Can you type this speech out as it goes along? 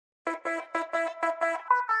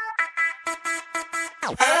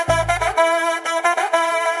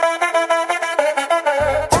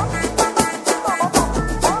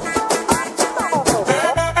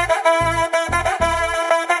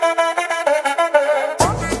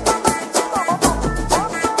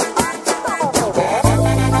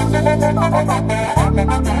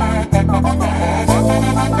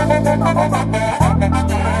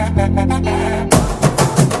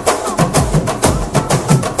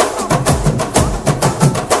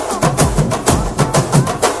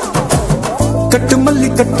கட்டு மல்லி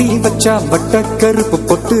கட்டி வச்சா வட்ட கருப்பு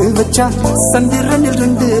பொட்டு வச்சா சந்திரனில்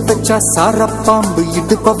 2 வச்சா சாரப்பாம்பு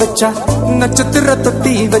இடுப்ப வச்சா நட்சத்திர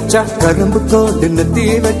தொட்டி வச்சா கரும்பு தோடு நெத்தி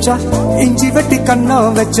வச்சா இஞ்சி வெட்டி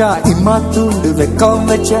கண்ணம் வச்சா இம்மா தூண்டு வெக்கம்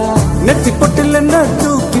வச்சா நெத்தி பொட்டுல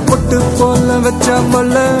தூக்கி பொட்டு போல வச்சா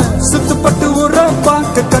மல்ல சுத்து பட்டு உர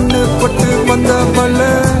பாக்க கண்ணு பொட்டு வந்த மல்ல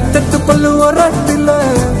தெத்து பல்லு உரத்துல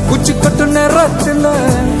குச்சி கட்டு நேரத்துல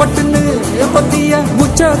பட்டுன்னு பத்திய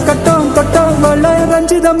முச்ச கட்டம் கட்டம் மல்ல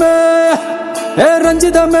ரஞ்சிதமே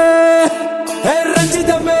ரஞ்சிதமே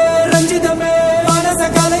ரஞ்சிதமே ரஞ்சிதமே மனச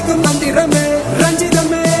கலைக்கும் மந்திரமே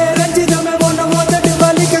ரஞ்சிதமே ரஞ்சிதமே ஒன்ன மோதடி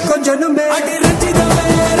வலிக்க கொஞ்சனுமே அடி ரஞ்சிதமே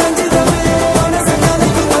ரஞ்சிதமே மனச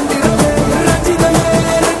கலைக்கும் மந்திரமே ரஞ்சிதமே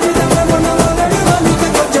ரஞ்சிதமே ஒன்ன மோதடி வலிக்க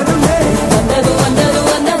கொஞ்சனுமே வந்தது வந்தது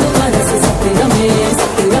வந்தது மனசு சத்திரமே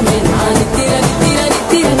சத்திரமே நித்திர நித்திர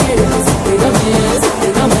நித்திர சத்திரமே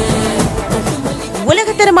சத்திரமே.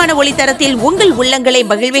 உலகத்தரமான ஒளித்தரத்தில் உங்கள் உள்ளங்களை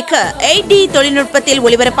மகிழ்விக்க 8D தொழில்நுட்பத்தில்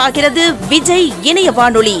ஒளிபரப்பாகிறது விஜய் இணைய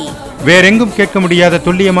வானொலி. வேறெங்கும் கேட்க முடியாத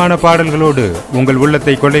துல்லியமான பாடல்களோடு உங்கள்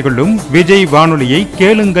உள்ளத்தை கொள்ளை கொள்ளும் விஜய் வானொலியை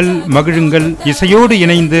கேளுங்கள், மகிழுங்கள், இசையோடு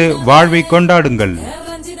இணைந்து வாழ்வை கொண்டாடுங்கள்.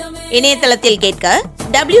 இணையதளத்தில் கேட்க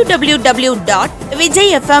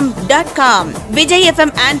www.vijayfm.com. விஜய்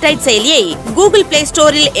எஃப்எம் ஆண்ட்ராய்டு செயலியை கூகுள் பிளே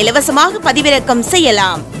ஸ்டோரில் இலவசமாக பதிவிறக்கம்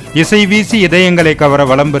செய்யலாம். இசை வீசி இதயங்களை கவர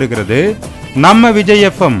வலம் பெறுகிறது நம்ம விஜய்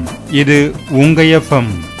எஃப்எம். இது உங்க எஃப்எம்.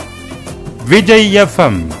 விஜய்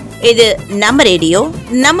எஃப்எம், இது நம்ம ரேடியோ,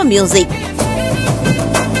 நம்ம மியூசிக்.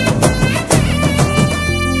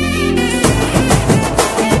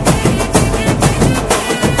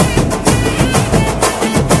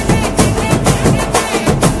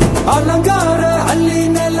 அலங்கார அள்ளி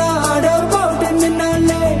நலாட போட்டு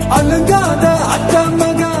நின்னாலே அலங்காத அத்த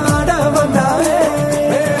மக ஆட வந்தாலே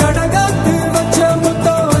அடகாத்து வச்ச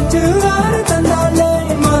முத்தோஞ்சு ஆறு தந்தாலே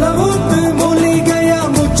மரவூத்து மூலிகையா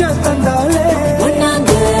முச்ச தந்தாலே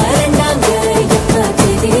ஒன்னாங்க ரெண்டாங்க எப்ப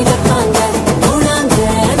செய்தி வைப்பாங்க மூணாங்க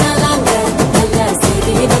நாலாங்க நல்ல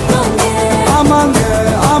செய்தி வைப்பாங்க. ஆமாங்க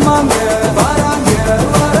ஆமாங்க வராங்க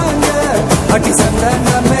வராங்க அடி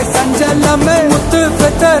சந்தனமே சஞ்சலமே முத்து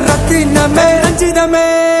பெத்த ரத்தினமே ரஞ்சிதமே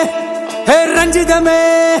ரஞ்சிதமே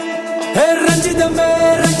ரஞ்சிதமே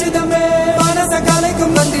ரஞ்சிதமே மனச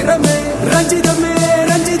கலைக்கும் மந்திரமே ரஞ்சிதமே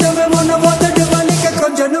ரஞ்சிதமே ஒன்ன ஓதட்டு வலிக்க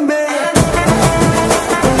கொஞ்சனுமே.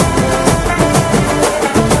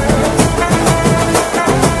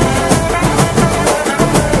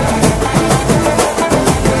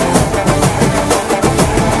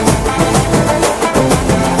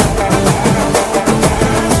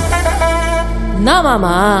 என்ன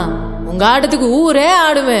மாமா, உங்க ஆட்டத்துக்கு ஊரே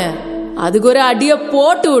ஆடுவேன், அதுக்கு ஒரு அடிய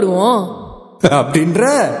போட்டு விடுவோம் அப்படின்ற